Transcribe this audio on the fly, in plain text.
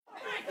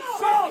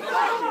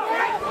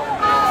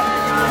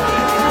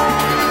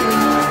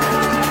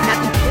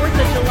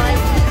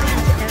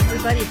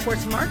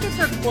As markets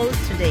are closed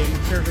today in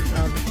observance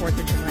of the 4th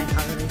of July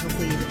holiday,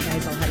 hopefully you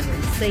guys all had a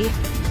very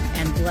safe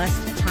and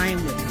blessed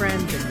time with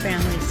friends and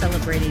family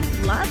celebrating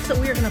lots. So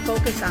we are going to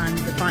focus on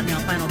the Fontanelle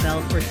Final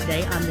Bell for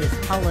today on this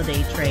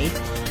holiday trade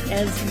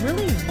as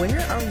really where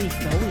are we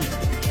going?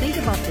 Think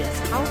about this.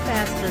 How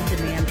fast does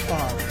demand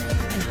fall?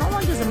 And how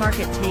long does the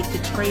market take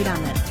to trade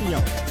on that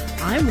field?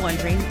 I'm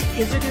wondering,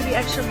 is there going to be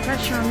extra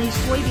pressure on these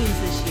soybeans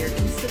this year,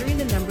 considering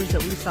the numbers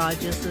that we saw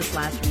just this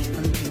last week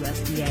from the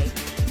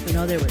USDA? We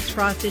know there was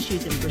frost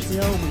issues in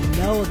Brazil. We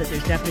know that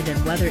there's definitely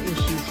been weather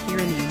issues here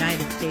in the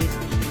United States.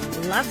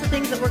 Lots of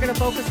things that we're going to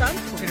focus on.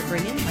 We're going to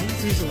bring in Mike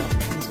Zuzolo,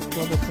 who's with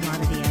Global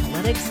Commodity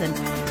Analytics.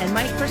 And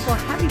Mike, first of all,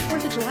 happy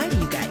 4th of July to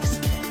you guys.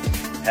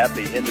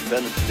 Happy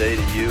Independence Day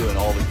to you and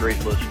all the great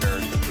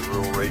listeners of the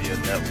Rural Radio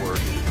Network.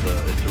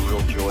 It's a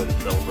real joy to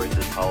celebrate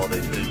this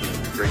holiday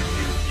season. It's great to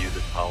be with you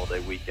this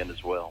holiday weekend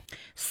as well.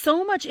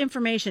 So much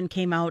information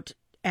came out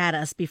at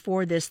us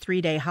before this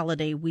 3-day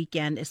holiday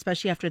weekend,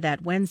 especially after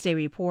that Wednesday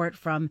report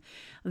from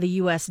the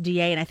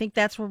USDA. And I think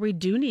that's where we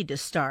do need to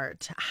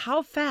start.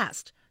 How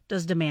fast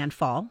does demand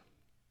fall?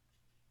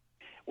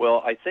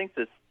 Well, I think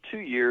the 2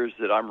 years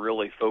that I'm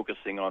really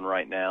focusing on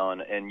right now,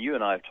 and you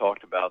and I have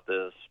talked about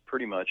this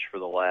pretty much for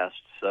the last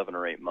 7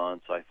 or 8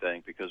 months, I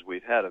think, because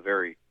we've had a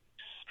very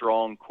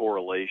strong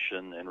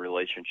correlation and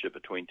relationship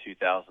between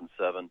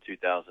 2007,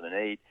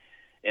 2008,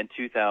 and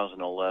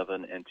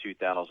 2011 and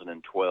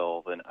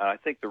 2012. And I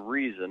think the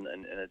reason,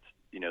 and it's,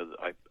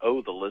 I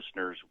owe the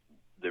listeners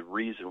the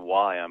reason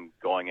why I'm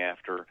going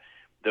after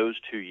those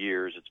 2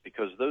 years. It's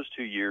because those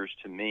 2 years,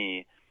 to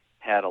me,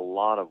 had a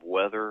lot of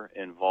weather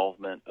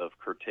involvement of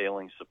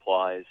curtailing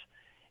supplies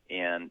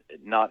and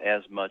not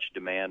as much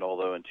demand,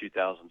 although in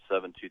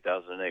 2007,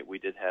 2008, we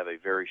did have a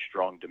very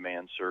strong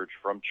demand surge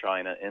from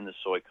China in the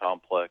soy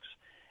complex,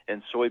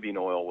 and soybean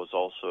oil was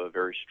also a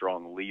very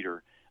strong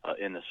leader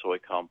in the soy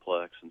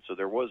complex. And so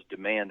there was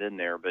demand in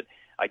there, but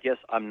I guess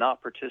I'm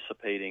not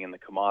participating in the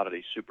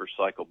commodity super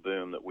cycle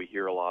boom that we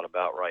hear a lot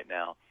about right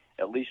now,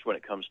 at least when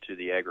it comes to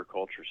the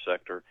agriculture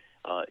sector.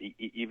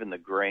 Even the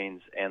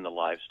grains and the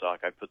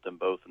livestock, I put them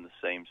both in the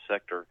same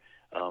sector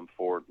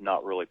for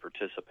not really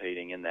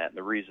participating in that. And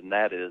the reason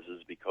that is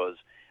because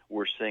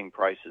we're seeing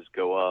prices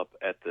go up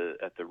at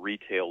the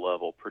retail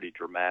level pretty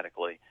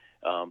dramatically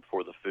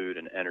for the food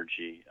and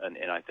energy.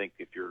 And I think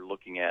if you're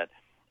looking at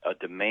a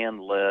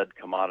demand-led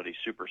commodity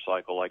super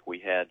cycle like we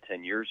had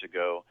 10 years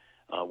ago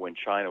when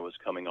China was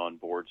coming on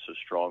board so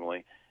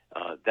strongly,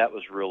 that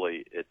was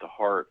really at the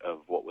heart of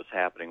what was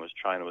happening. Was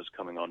China was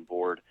coming on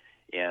board,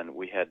 and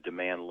we had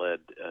demand-led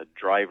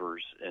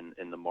drivers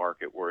in the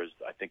market, whereas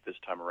I think this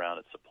time around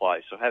it's supply.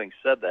 So having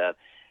said that,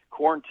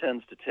 corn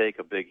tends to take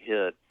a big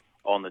hit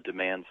on the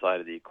demand side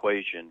of the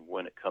equation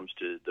when it comes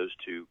to those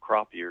two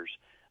crop years.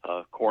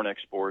 Corn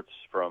exports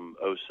from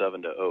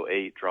 07 to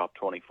 08 dropped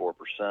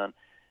 24%.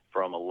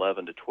 From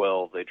 11 to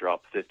 12, they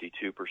dropped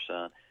 52%.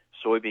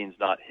 Soybeans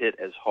not hit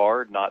as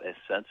hard, not as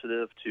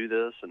sensitive to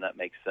this, and that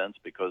makes sense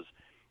because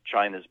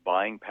China's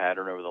buying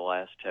pattern over the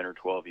last 10 or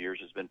 12 years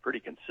has been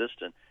pretty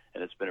consistent,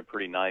 and it's been a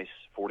pretty nice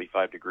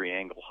 45-degree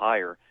angle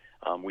higher.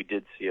 We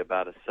did see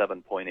about a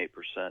 7.8%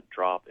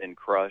 drop in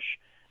crush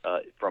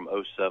from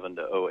 07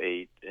 to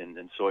 08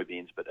 in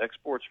soybeans, but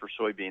exports for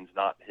soybeans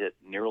not hit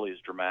nearly as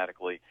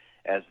dramatically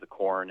as the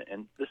corn,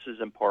 and this is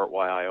in part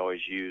why I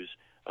always use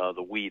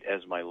the wheat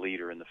as my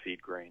leader in the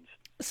feed grains.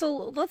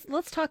 So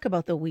let's talk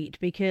about the wheat,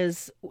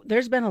 because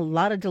there's been a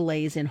lot of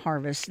delays in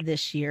harvest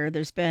this year.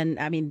 There's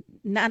been,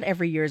 not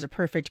every year is a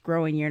perfect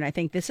growing year, and I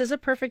think this is a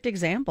perfect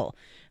example.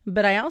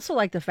 But I also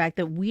like the fact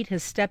that wheat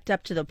has stepped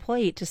up to the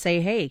plate to say,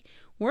 hey,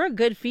 we're a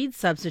good feed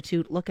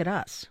substitute. Look at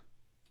us.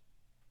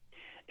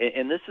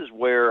 And this is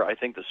where I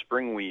think the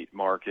spring wheat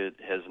market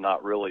has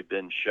not really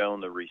been shown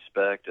the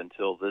respect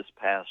until this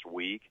past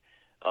week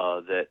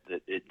that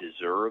it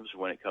deserves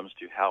when it comes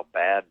to how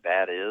bad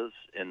is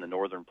in the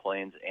Northern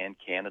Plains and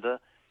Canada.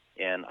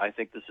 And I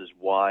think this is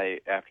why,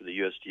 after the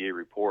USDA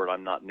report,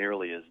 I'm not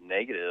nearly as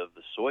negative,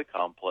 the soy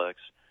complex,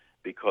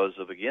 because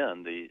of,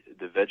 again, the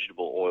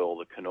vegetable oil,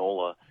 the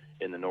canola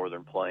in the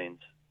Northern Plains,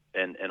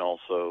 and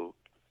also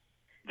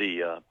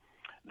the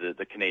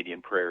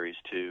Canadian prairies,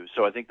 too.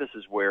 So I think this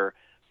is where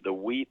the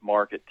wheat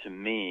market, to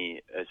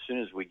me, as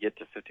soon as we get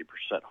to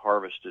 50%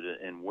 harvested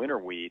in winter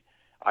wheat,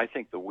 I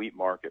think the wheat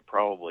market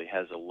probably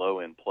has a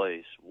low in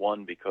place,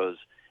 one, because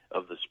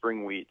of the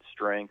spring wheat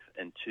strength,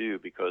 and two,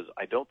 because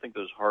I don't think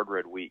those hard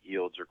red wheat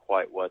yields are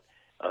quite what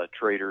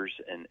traders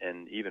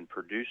and even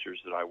producers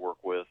that I work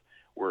with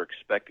were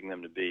expecting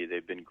them to be.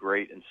 They've been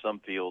great in some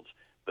fields,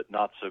 but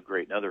not so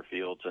great in other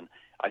fields. And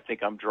I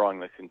think I'm drawing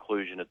the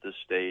conclusion at this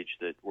stage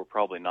that we're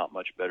probably not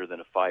much better than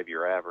a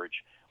 5-year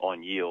average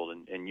on yield,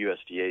 and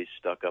USDA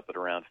stuck up at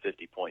around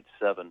 50.7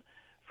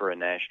 for a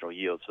national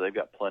yield. So they've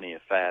got plenty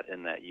of fat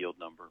in that yield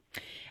number.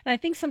 And I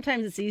think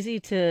sometimes it's easy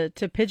to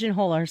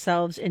pigeonhole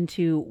ourselves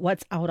into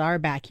what's out our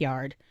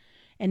backyard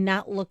and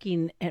not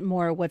looking at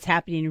more what's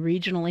happening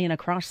regionally and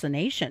across the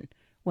nation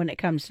when it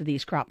comes to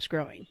these crops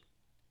growing.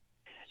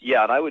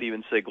 Yeah, and I would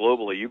even say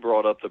globally. You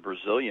brought up the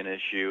Brazilian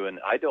issue, and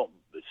I don't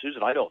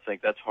Susan, I don't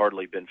think that's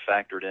hardly been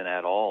factored in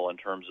at all in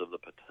terms of the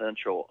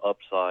potential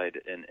upside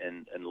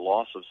and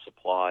loss of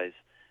supplies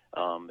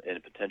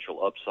and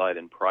potential upside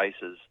in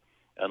prices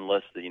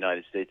unless the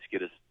United States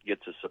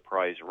gets a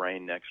surprise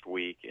rain next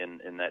week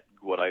in that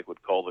what I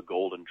would call the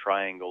golden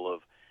triangle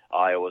of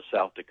Iowa,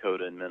 South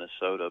Dakota, and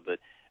Minnesota. But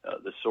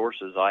the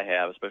sources I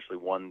have, especially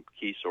one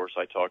key source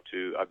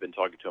I've been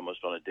talking to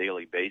almost on a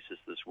daily basis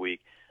this week,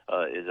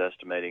 is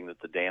estimating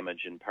that the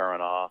damage in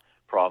Paraná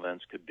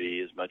province could be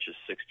as much as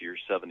 60 or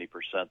 70%.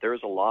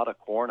 There's a lot of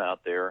corn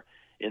out there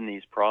in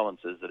these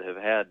provinces that have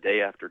had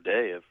day after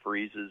day of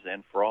freezes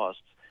and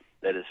frosts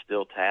that is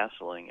still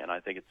tasseling, and I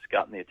think it's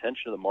gotten the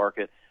attention of the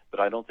market, but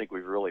I don't think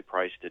we've really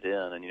priced it in.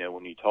 And,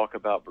 when you talk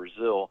about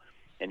Brazil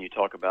and you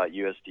talk about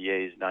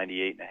USDA's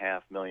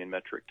 98.5 million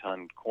metric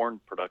ton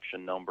corn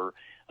production number,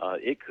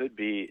 it could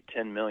be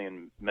 10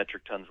 million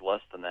metric tons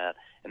less than that,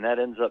 and that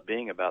ends up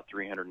being about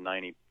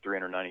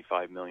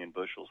 395 million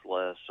bushels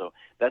less. So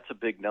that's a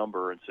big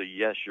number, and so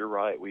yes, you're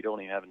right. We don't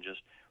even have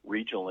just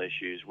regional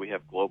issues. We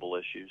have global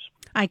issues.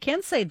 I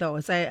can say, though,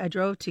 as I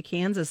drove to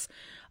Kansas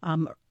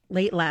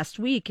late last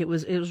week, it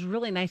was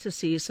really nice to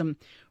see some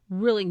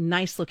really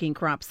nice looking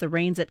crops. The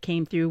rains that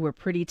came through were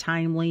pretty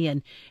timely,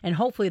 and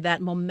hopefully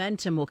that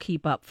momentum will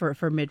keep up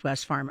for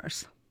Midwest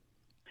farmers.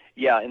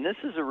 Yeah, and this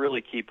is a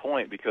really key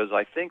point because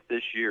I think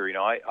this year,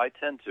 I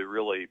tend to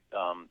really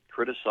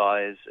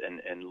criticize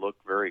and look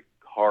very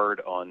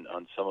hard on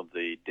some of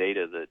the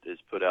data that is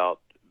put out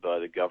by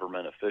the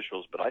government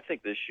officials, but I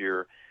think this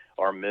year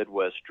our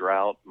Midwest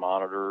drought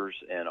monitors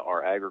and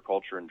our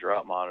agriculture and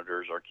drought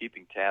monitors are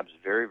keeping tabs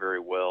very, very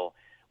well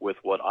with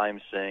what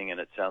I'm seeing, and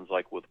it sounds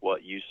like with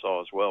what you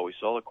saw as well. We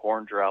saw the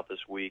corn drought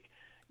this week.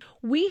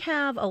 We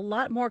have a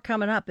lot more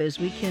coming up as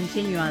we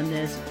continue on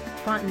this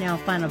Fontanelle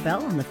Final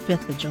Bell on the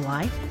 5th of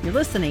July. You're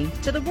listening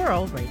to the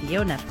World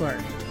Radio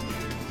Network.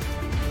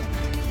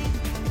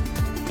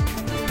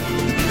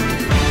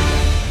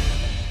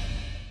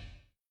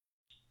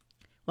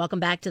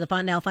 Welcome back to the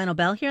Fontanelle Final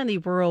Bell here on the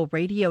Rural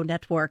Radio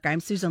Network. I'm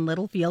Susan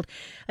Littlefield.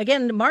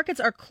 Again, markets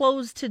are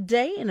closed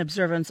today in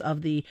observance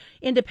of the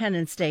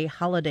Independence Day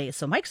holiday.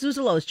 So Mike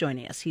Zuzolo is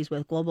joining us. He's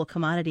with Global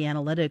Commodity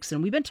Analytics,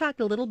 and we've been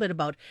talking a little bit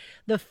about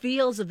the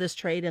feels of this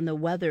trade and the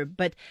weather,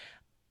 but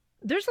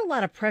there's a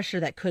lot of pressure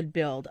that could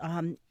build.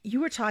 You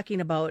were talking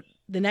about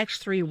the next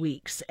 3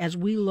 weeks as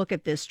we look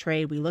at this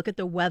trade. We look at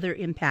the weather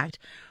impact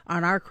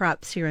on our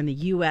crops here in the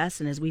U.S.,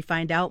 and as we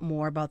find out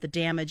more about the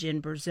damage in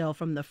Brazil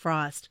from the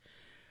frost.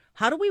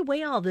 How do we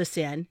weigh all this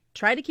in,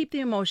 try to keep the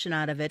emotion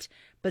out of it,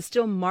 but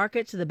still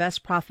market to the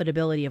best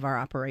profitability of our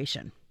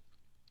operation?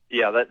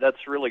 Yeah,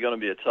 that's really going to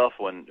be a tough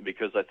one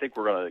because I think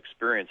we're going to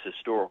experience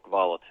historic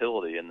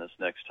volatility in this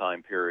next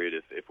time period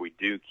if we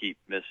do keep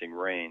missing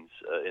rains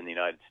in the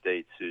United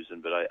States,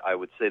 Susan. But I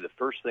would say the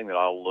first thing that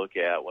I'll look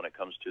at when it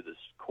comes to this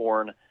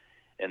corn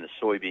and the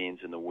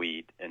soybeans and the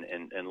wheat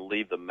and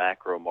leave the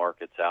macro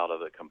markets out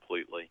of it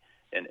completely.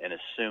 And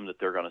assume that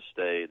they're going to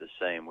stay the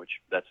same, which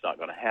that's not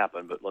going to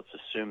happen, but let's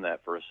assume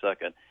that for a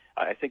second.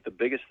 I think the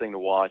biggest thing to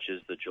watch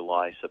is the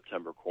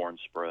July-September corn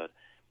spread.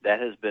 That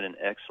has been an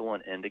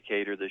excellent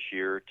indicator this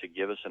year to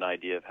give us an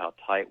idea of how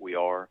tight we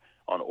are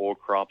on old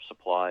crop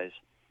supplies.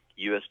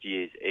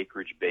 USDA's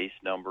acreage base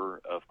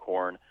number of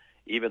corn,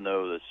 even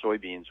though the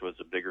soybeans was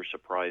a bigger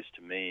surprise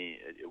to me,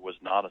 it was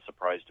not a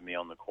surprise to me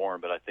on the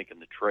corn, but I think in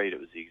the trade it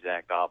was the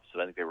exact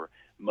opposite. I think they were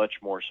much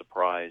more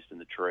surprised in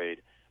the trade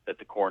that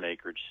the corn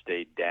acreage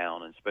stayed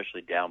down, and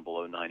especially down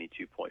below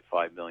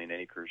 92.5 million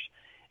acres.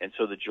 And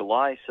so the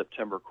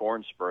July-September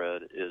corn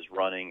spread is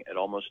running at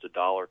almost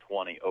 $1.20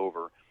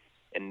 over.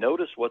 And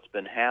notice what's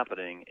been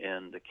happening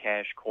in the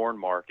cash corn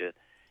market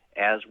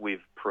as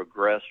we've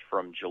progressed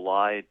from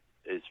July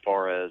as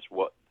far as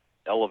what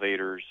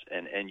elevators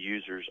and end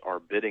users are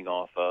bidding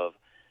off of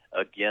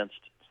against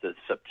the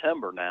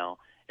September now.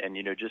 And,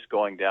 just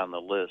going down the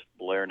list,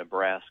 Blair,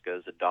 Nebraska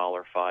is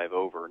 $1.05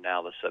 over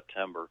now the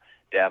September.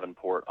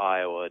 Davenport,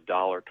 Iowa,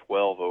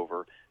 $1.12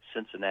 over.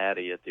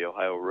 Cincinnati at the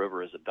Ohio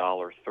River is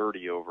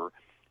 $1.30 over.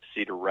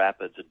 Cedar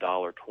Rapids,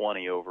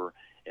 $1.20 over.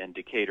 And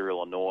Decatur,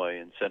 Illinois,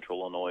 and Central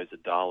Illinois is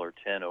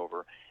 $1.10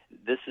 over.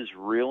 This is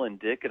real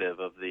indicative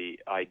of the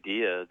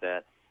idea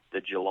that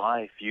the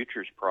July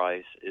futures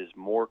price is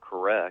more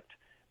correct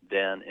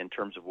than in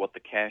terms of what the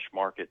cash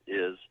market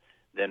is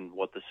than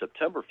what the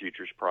September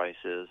futures price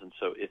is. And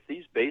so if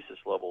these basis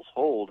levels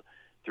hold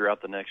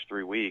throughout the next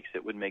 3 weeks,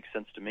 it would make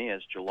sense to me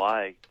as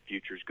July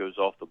futures goes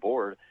off the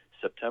board,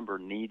 September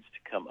needs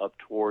to come up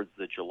towards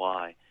the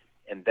July.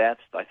 And that's,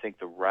 I think,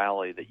 the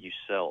rally that you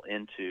sell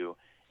into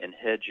and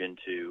hedge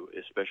into,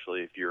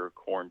 especially if you're a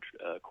corn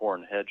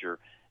hedger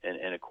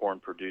and a corn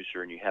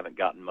producer and you haven't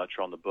gotten much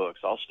on the books.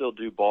 I'll still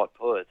do bought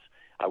puts.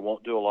 I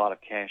won't do a lot of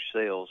cash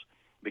sales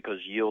because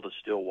yield is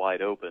still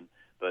wide open.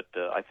 But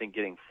I think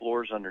getting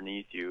floors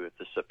underneath you if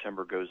the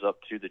September goes up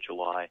to the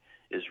July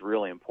is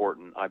really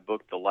important. I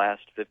booked the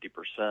last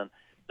 50%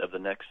 of the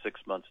next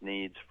 6 months'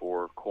 needs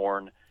for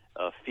corn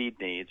feed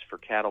needs for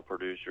cattle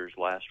producers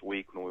last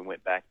week when we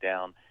went back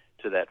down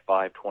to that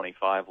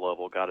 525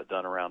 level, got it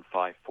done around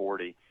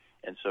 540.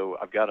 And so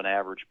I've got an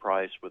average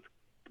price with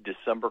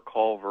December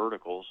call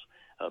verticals,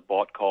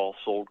 bought call,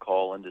 sold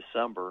call in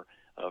December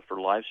for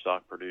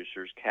livestock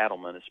producers,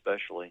 cattlemen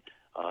especially,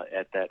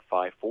 at that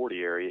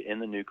 540 area in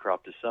the new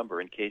crop December,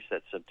 in case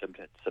that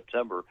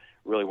September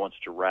really wants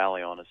to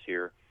rally on us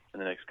here in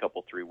the next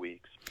 3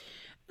 weeks.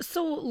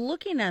 So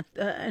looking at,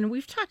 and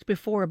we've talked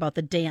before about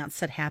the dance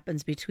that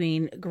happens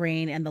between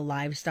grain and the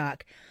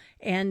livestock,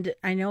 and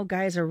I know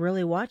guys are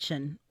really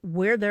watching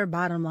where their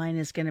bottom line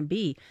is going to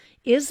be.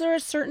 Is there a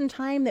certain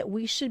time that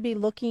we should be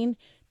looking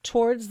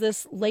towards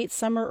this late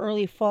summer,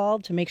 early fall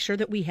to make sure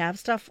that we have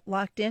stuff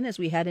locked in as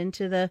we head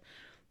into the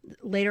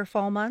later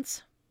fall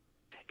months?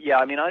 Yeah,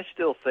 I mean, I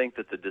still think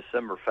that the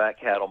December fat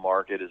cattle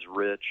market is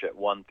rich at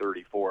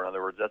 134. In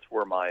other words, that's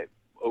where my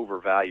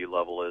overvalue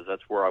level is.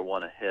 That's where I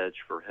want to hedge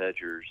for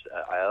hedgers.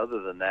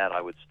 Other than that,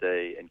 I would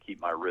stay and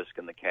keep my risk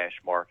in the cash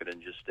market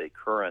and just stay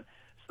current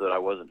so that I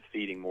wasn't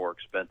feeding more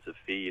expensive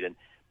feed. And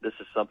this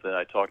is something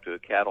I talked to a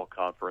cattle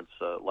conference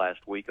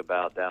last week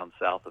about down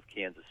south of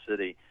Kansas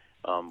City.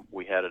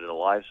 We had it at a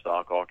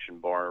livestock auction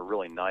barn, a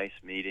really nice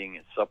meeting,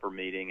 a supper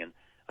meeting, and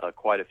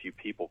quite a few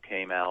people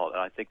came out.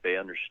 And I think they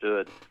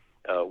understood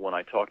when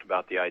I talked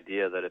about the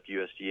idea that if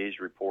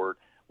USDA's report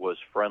was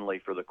friendly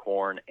for the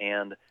corn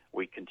and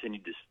we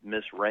continued to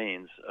miss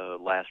rains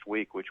last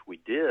week, which we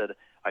did,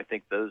 I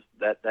think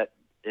that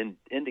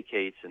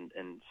indicates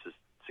and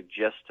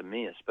suggests to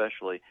me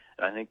especially,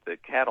 and I think the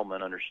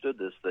cattlemen understood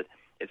this, that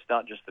it's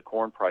not just the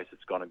corn price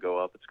that's going to go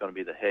up, it's going to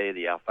be the hay,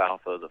 the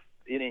alfalfa,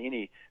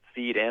 any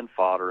feed and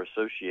fodder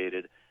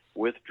associated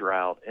with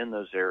drought in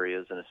those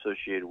areas and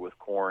associated with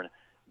corn.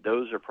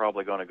 Those are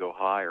probably going to go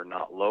higher,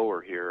 not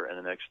lower here in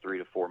the next 3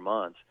 to 4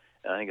 months.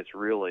 And I think it's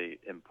really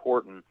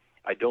important.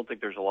 I don't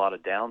think there's a lot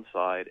of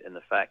downside in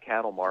the fat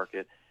cattle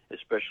market,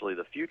 especially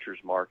the futures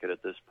market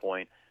at this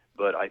point,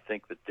 but I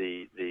think that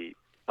the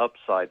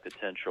upside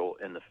potential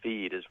in the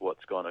feed is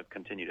what's going to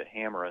continue to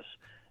hammer us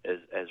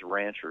as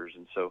ranchers.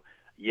 And so,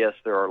 yes,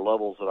 there are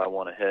levels that I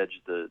want to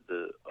hedge the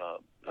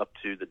up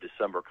to the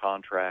December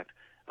contract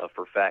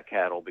for fat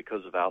cattle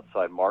because of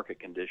outside market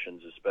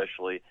conditions,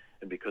 especially,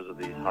 and because of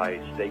these high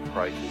steak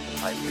prices and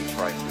high meat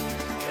prices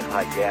and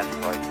high gas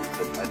prices.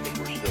 But I think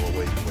we're still a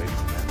ways away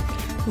from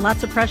that.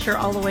 Lots of pressure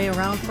all the way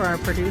around for our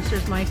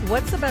producers, Mike.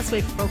 What's the best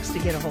way for folks to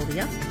get a hold of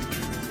you?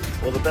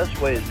 Well, the best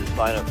way is to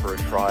sign up for a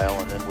trial,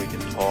 and then we can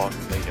talk,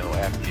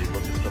 after you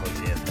look at some of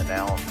the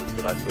analysis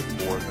that I put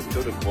forth. And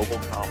go to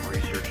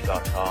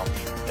globalcomresearch.com.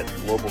 That's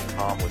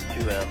globalcom with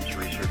 2 M's,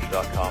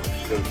 research.com.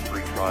 Just go to the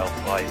free trial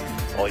site.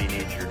 All you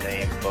need is your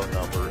name, phone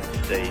number,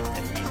 state,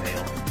 and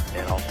email.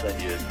 And I'll send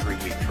you a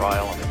 3-week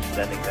trial. I'm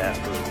extending that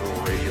for the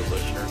rural radio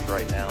listeners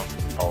right now.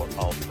 I'll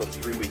put a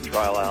 3-week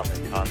trial out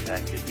and then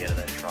contact you again in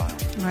that trial.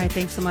 All right,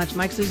 thanks so much.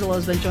 Mike Zuzolo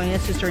has been joining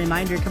us. Just a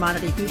reminder,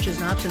 commodity futures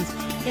and options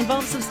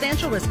involve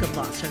substantial risk of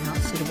loss, are not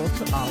suitable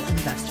to all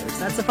investors.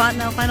 That's the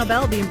Fontanelle Final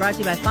Bell being brought to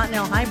you by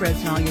Fontanelle Hybrids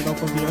and all your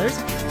local dealers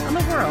on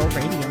the Rural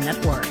Radio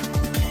Network.